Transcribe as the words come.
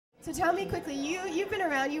So tell me quickly, you've been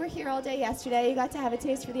around, you were here all day yesterday, you got to have a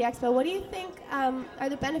taste for the Expo. What do you think are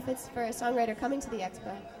the benefits for a songwriter coming to the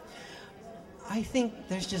Expo? I think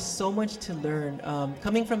there's just so much to learn.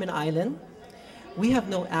 Coming from an island, we have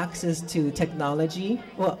no access to technology.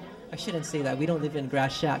 Well, I shouldn't say that, we don't live in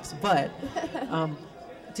grass shacks, but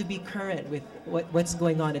to be current with what's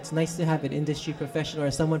going on, it's nice to have an industry professional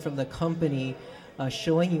or someone from the company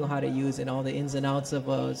showing you how to use and all the ins and outs of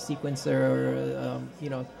a sequencer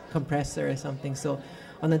or compressor or something. So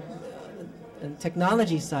on the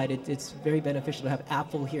technology side, it's very beneficial to have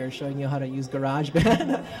Apple here showing you how to use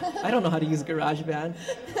GarageBand. I don't know how to use GarageBand,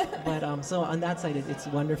 but so on that side it's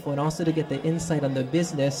wonderful, and also to get the insight on the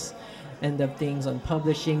business and the things on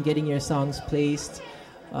publishing, getting your songs placed.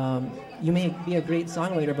 You may be a great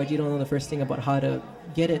songwriter, but you don't know the first thing about how to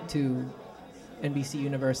get it to NBC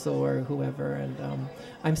Universal or whoever, and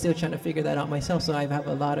I'm still trying to figure that out myself, so I have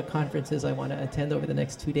a lot of conferences I want to attend over the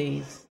next 2 days.